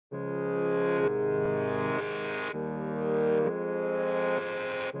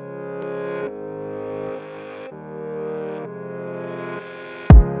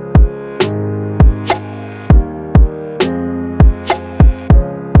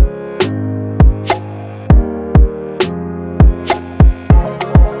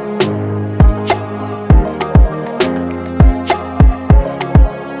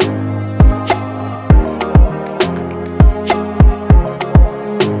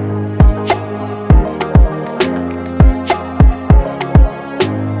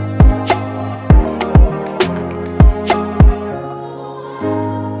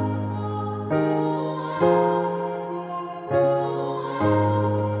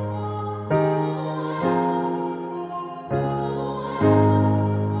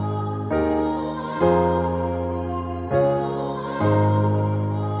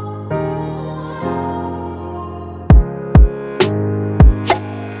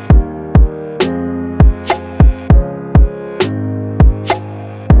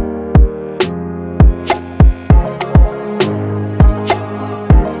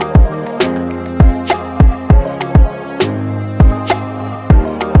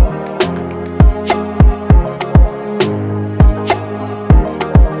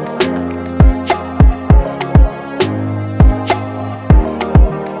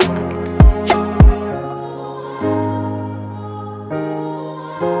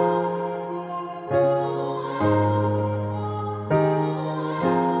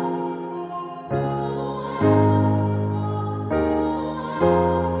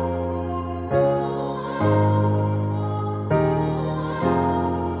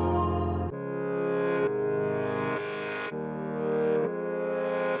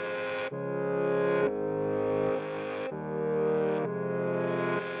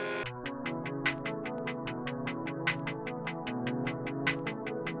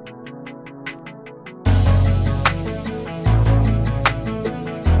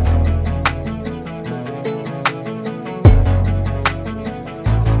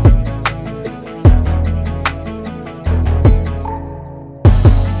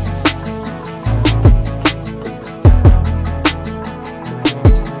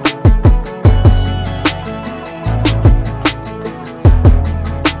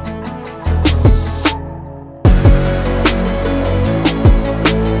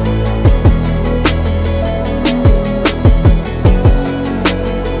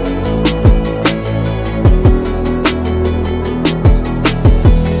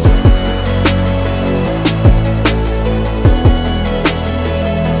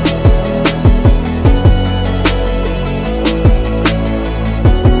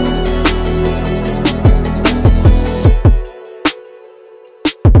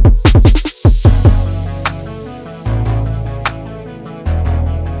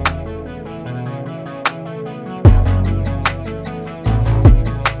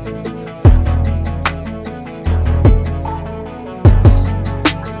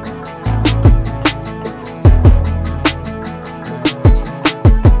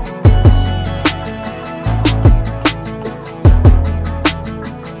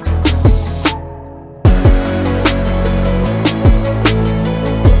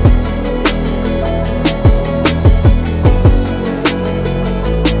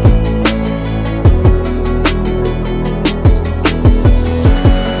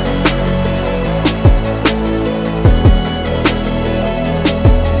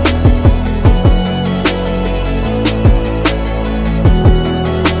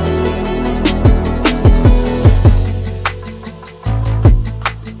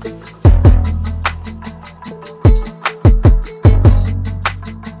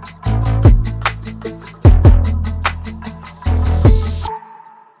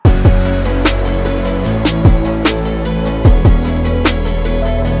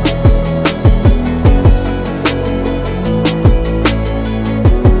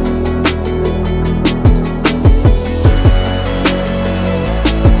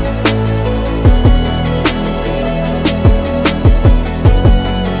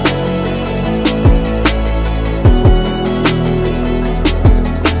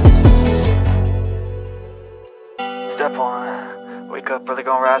really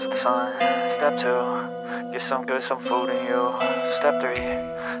gonna rise with the sun. Step 2, get some good, some food in you. Step 3,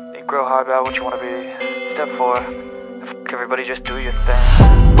 think real hard about what you wanna be. Step 4, everybody just do your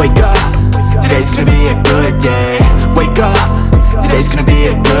thing. Wake up, today's gonna be a good day. Wake up, today's gonna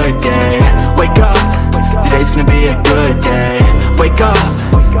be a good day. Wake up, today's gonna be a good day. Wake up,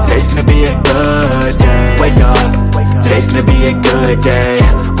 today's gonna be a good day. Wake up, today's gonna be a good day.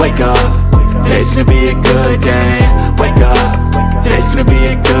 Wake up, today's gonna be a good day. Wake up, today's gonna be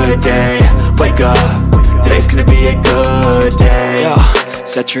a good day. Wake up, today's gonna be a good day. Yo,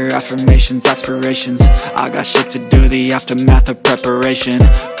 set your affirmations, aspirations. I got shit to do, the aftermath of preparation.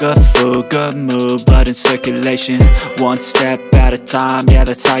 Good food, good mood, blood in circulation. One step at a time, yeah,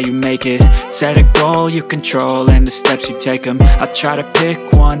 that's how you make it. Set a goal you control and the steps you take them. I try to pick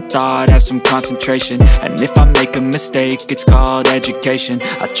one thought, have some concentration. And if I make a mistake, it's called education.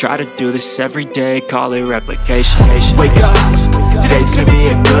 I try to do this every day, call it replication. Wake up, today's gonna be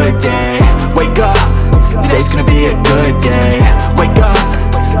a good day. Wake up, today's gonna be a good day. Wake up,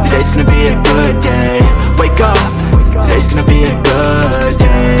 today's gonna be a good day. Wake up, today's gonna be a good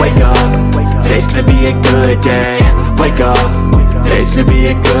day. Wake up, today's gonna be a good day. Wake up, today's gonna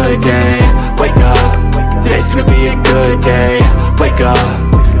be a good day. Wake up, today's gonna be a good day. Wake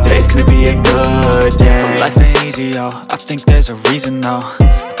up, today's gonna be a good day. So life ain't easy, yo, I think there's a reason though.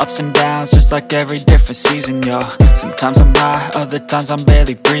 Ups and downs, just like every different season, yo. Sometimes I'm high, other times I'm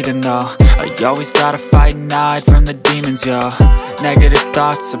barely breathing, though. I always gotta fight and hide from the demons, yo. Negative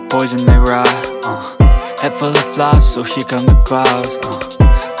thoughts are poison, they rot. Head full of flies, so here come the clouds.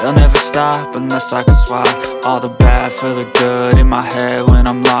 They'll never stop unless I can swap all the bad for the good in my head when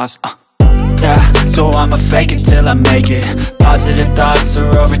I'm lost. Yeah, so I'ma fake it till I make it. Positive thoughts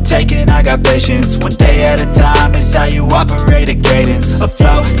are overtaken, I got patience. One day at a time is how you operate a cadence. A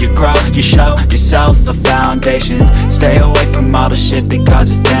flow, you grow, you show yourself a foundation. Stay away from all the shit that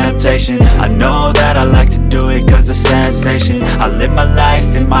causes temptation. I know that I like to do it cause of sensation. I live my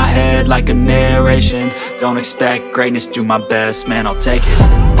life in my head like a narration. Don't expect greatness, do my best, man, I'll take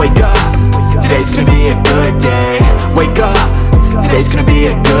it. Wake up, today's gonna be a good day. Wake up, today's gonna be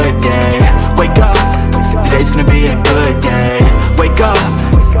a good day. Wake up, today's gonna be a good day. Wake up,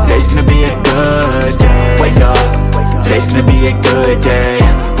 today's gonna be a good day. Wake up, today's gonna be a good day.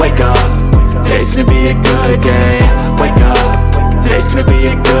 Wake up, today's gonna be a good day. Wake up, today's gonna be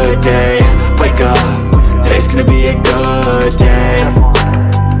a good day. Wake up, today's gonna be a good day.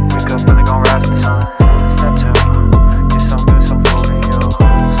 Wake up, really gonna rise with the sun. Step 2, get some good, some food in you.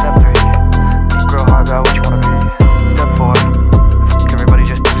 Step 3, think real hard about what you wanna be. Step 4, everybody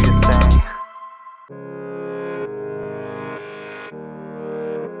just do your thing.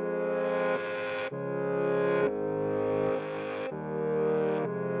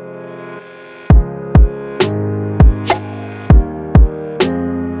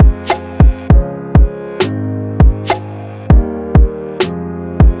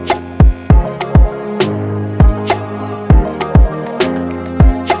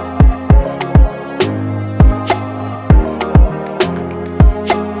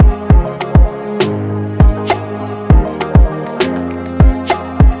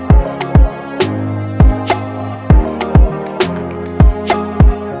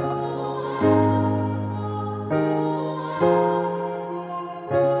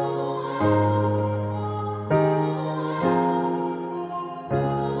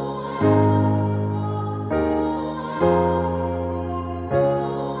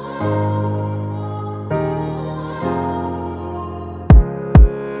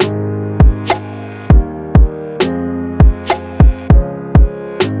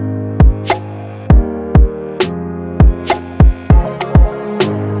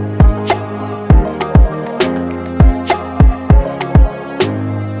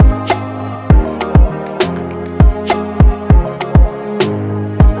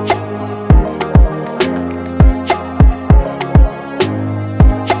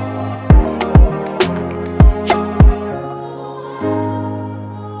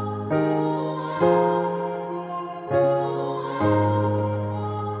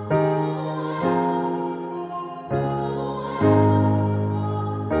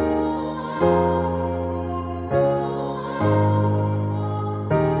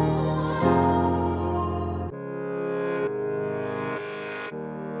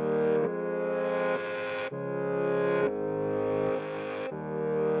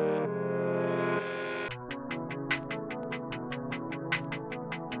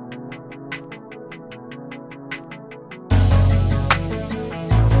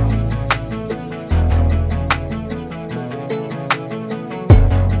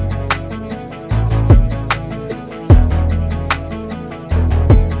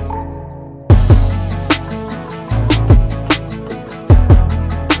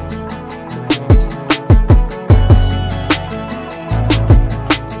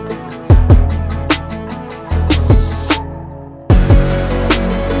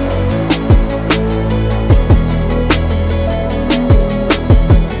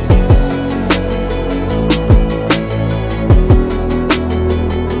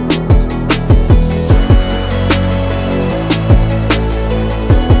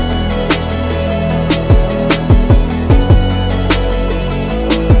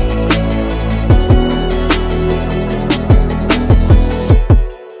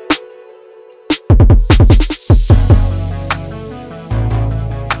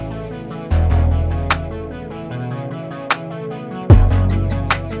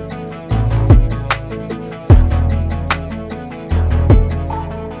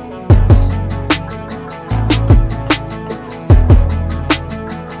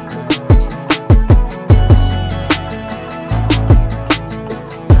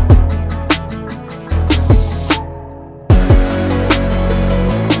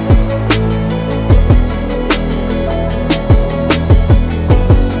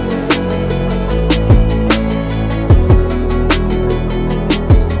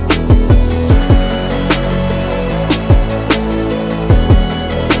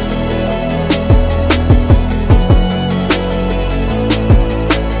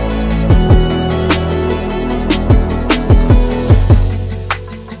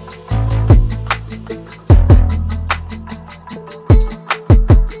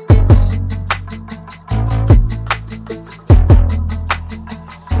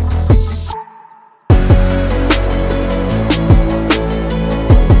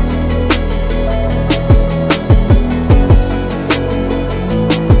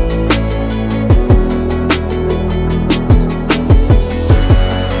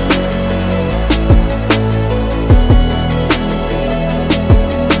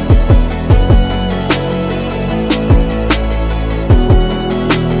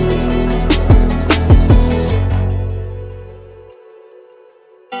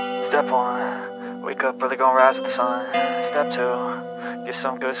 Step 1, wake up early, gonna rise with the sun. Step 2, get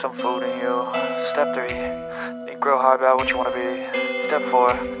some good, some food in you. Step 3, think real hard about what you wanna be. Step 4,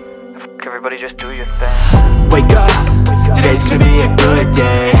 everybody just do your thing. Wake up, today's gonna be a good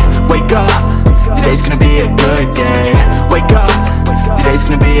day. Wake up, today's gonna be a good day. Wake up, today's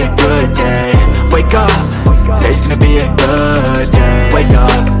gonna be a good day. Wake up, today's gonna be a good day. Wake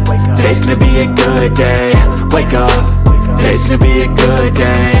up, today's gonna be a good day. Wake up, today's gonna be a good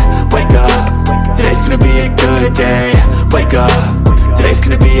day. Wake up, today's gonna be a good day. Wake up, today's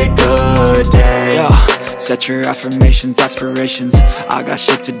gonna be a good day. Yo, set your affirmations, aspirations. I got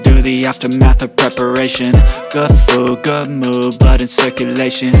shit to do, the aftermath of preparation. Good food, good mood, blood in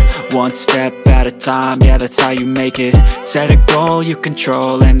circulation. One step at a time, yeah, that's how you make it. Set a goal you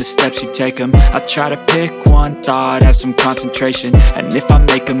control and the steps you take them. I try to pick one thought, have some concentration. And if I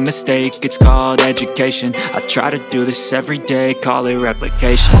make a mistake, it's called education. I try to do this every day, call it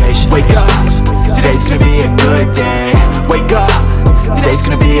replication. Wake up, today's gonna be a good day. Wake up, today's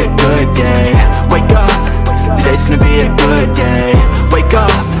gonna be a good day. Wake up, today's gonna be a good day. Wake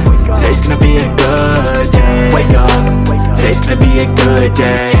up, today's gonna be a good day. Wake up, today's gonna be a good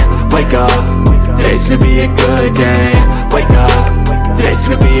day. Wake up, today's gonna be a good day. Wake up, today's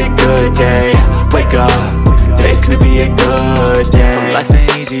gonna be a good day. Wake up, today's gonna be a good day. So life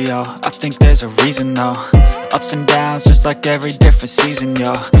ain't easy, yo, I think there's a reason though. Ups and downs, just like every different season,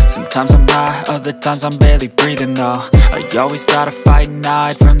 yo. Sometimes I'm high, other times I'm barely breathing, though. I always gotta fight and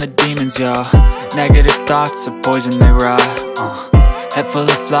hide from the demons, yo. Negative thoughts are poison, they rot. Head full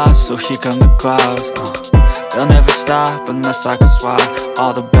of flies, so here come the clouds. They'll never stop unless I can swap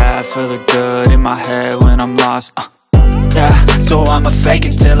all the bad for the good in my head when I'm lost. Yeah, so I'ma fake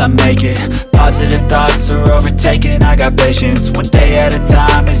it till I make it. Positive thoughts are overtaken, I got patience. One day at a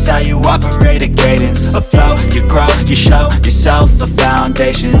time is how you operate a cadence. A flow, you grow, you show yourself a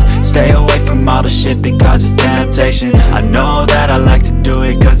foundation. Stay away from all the shit that causes temptation. I know that I like to do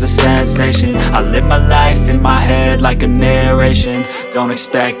it cause it's sensation. I live my life in my head like a narration. Don't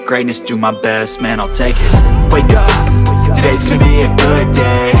expect greatness, do my best, man, I'll take it. Wake up, today's gonna be a good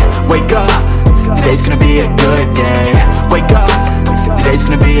day. Wake up, today's gonna be a good day. Wake up, today's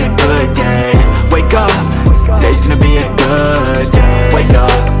gonna be a good day. Wake up, today's gonna be a good day. Wake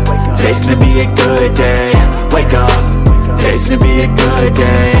up, today's gonna be a good day. Wake up, today's gonna be a good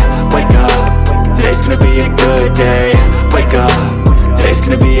day. Wake up, today's gonna be a good day. Wake up, today's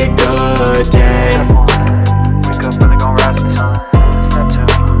gonna be a good day. Wake up early, gonna rise with the sun.